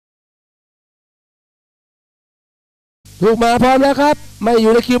ถูกมาพร้อมแล้วครับไม่อ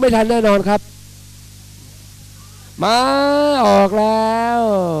ยู่ในคิวไม่ทันแน่นอนครับมาออกแล้ว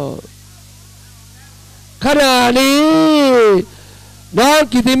ขณะนี้น้อง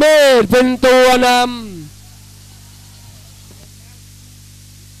กิติเมธเป็นตัวนำ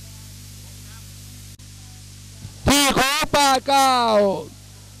ที่ขอป้าเก้า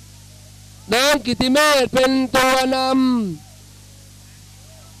น้องกิติเมธเป็นตัวน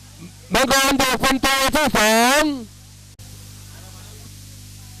ำมังกรดอกเป็นตัวที่สอง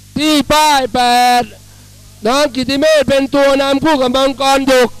ที่ป้าย8น้องกิติเมธเป็นตัวนำคู่กับมังกร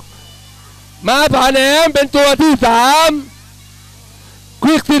ดุกมาผาแหนมเป็นตัวที่3ค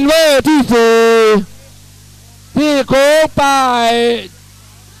วิกซิลเวอร์ที่4ที่โค้งป้าย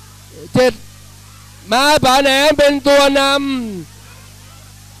7มาผาแหนมเป็นตัวน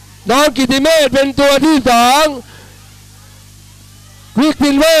ำน้องกิติเมธเป็นตัวที่2ควิก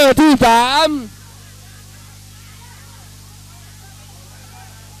ซิลเวอร์ที่3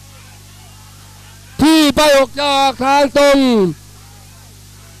ที่ไปออกจากทางตรง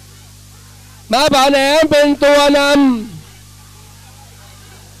มาผาแหนมเป็นตัวน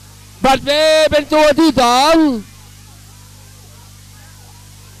ำบัดเวเป็นตัวที่2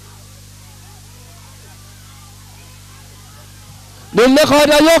หนึ่งนคร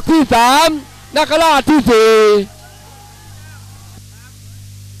นายกที่3นครราชที่4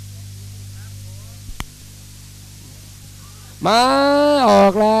มาออ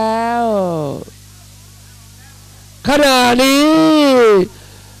กแล้วขณะนี้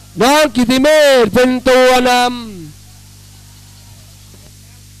น้องกิติเมธเป็นตัวนำ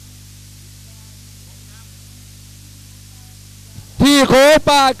ที่โค้ง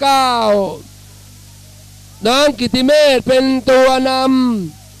ป้าเก้าน้องกิติเมธเป็นตัวน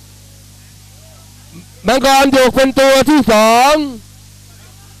ำมังกรดุกเป็นตัวที่2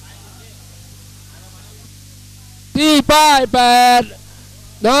ที่ป้าย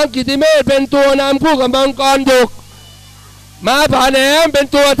8น้องกิติเมธเป็นตัวนำคู่กับมังกรดุกมาผาแหนมเป็น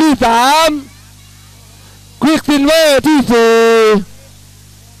ตัวที่3ควิกซิลเวอร์ที่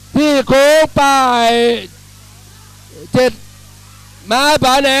4ที่โค้งป้าย7มาผ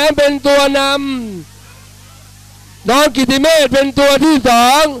าแหนมเป็นตัวนำน้องกิติเมธเป็นตัวที่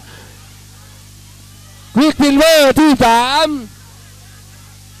2ควิกซิลเวอร์ที่3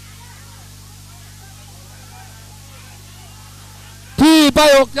ที่ไป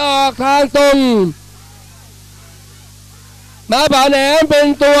ออกจากทางตรงมาผาแหนมเป็น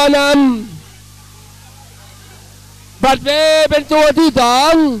ตัวนำบัดเวเป็นตัวที่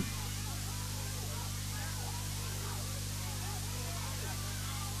2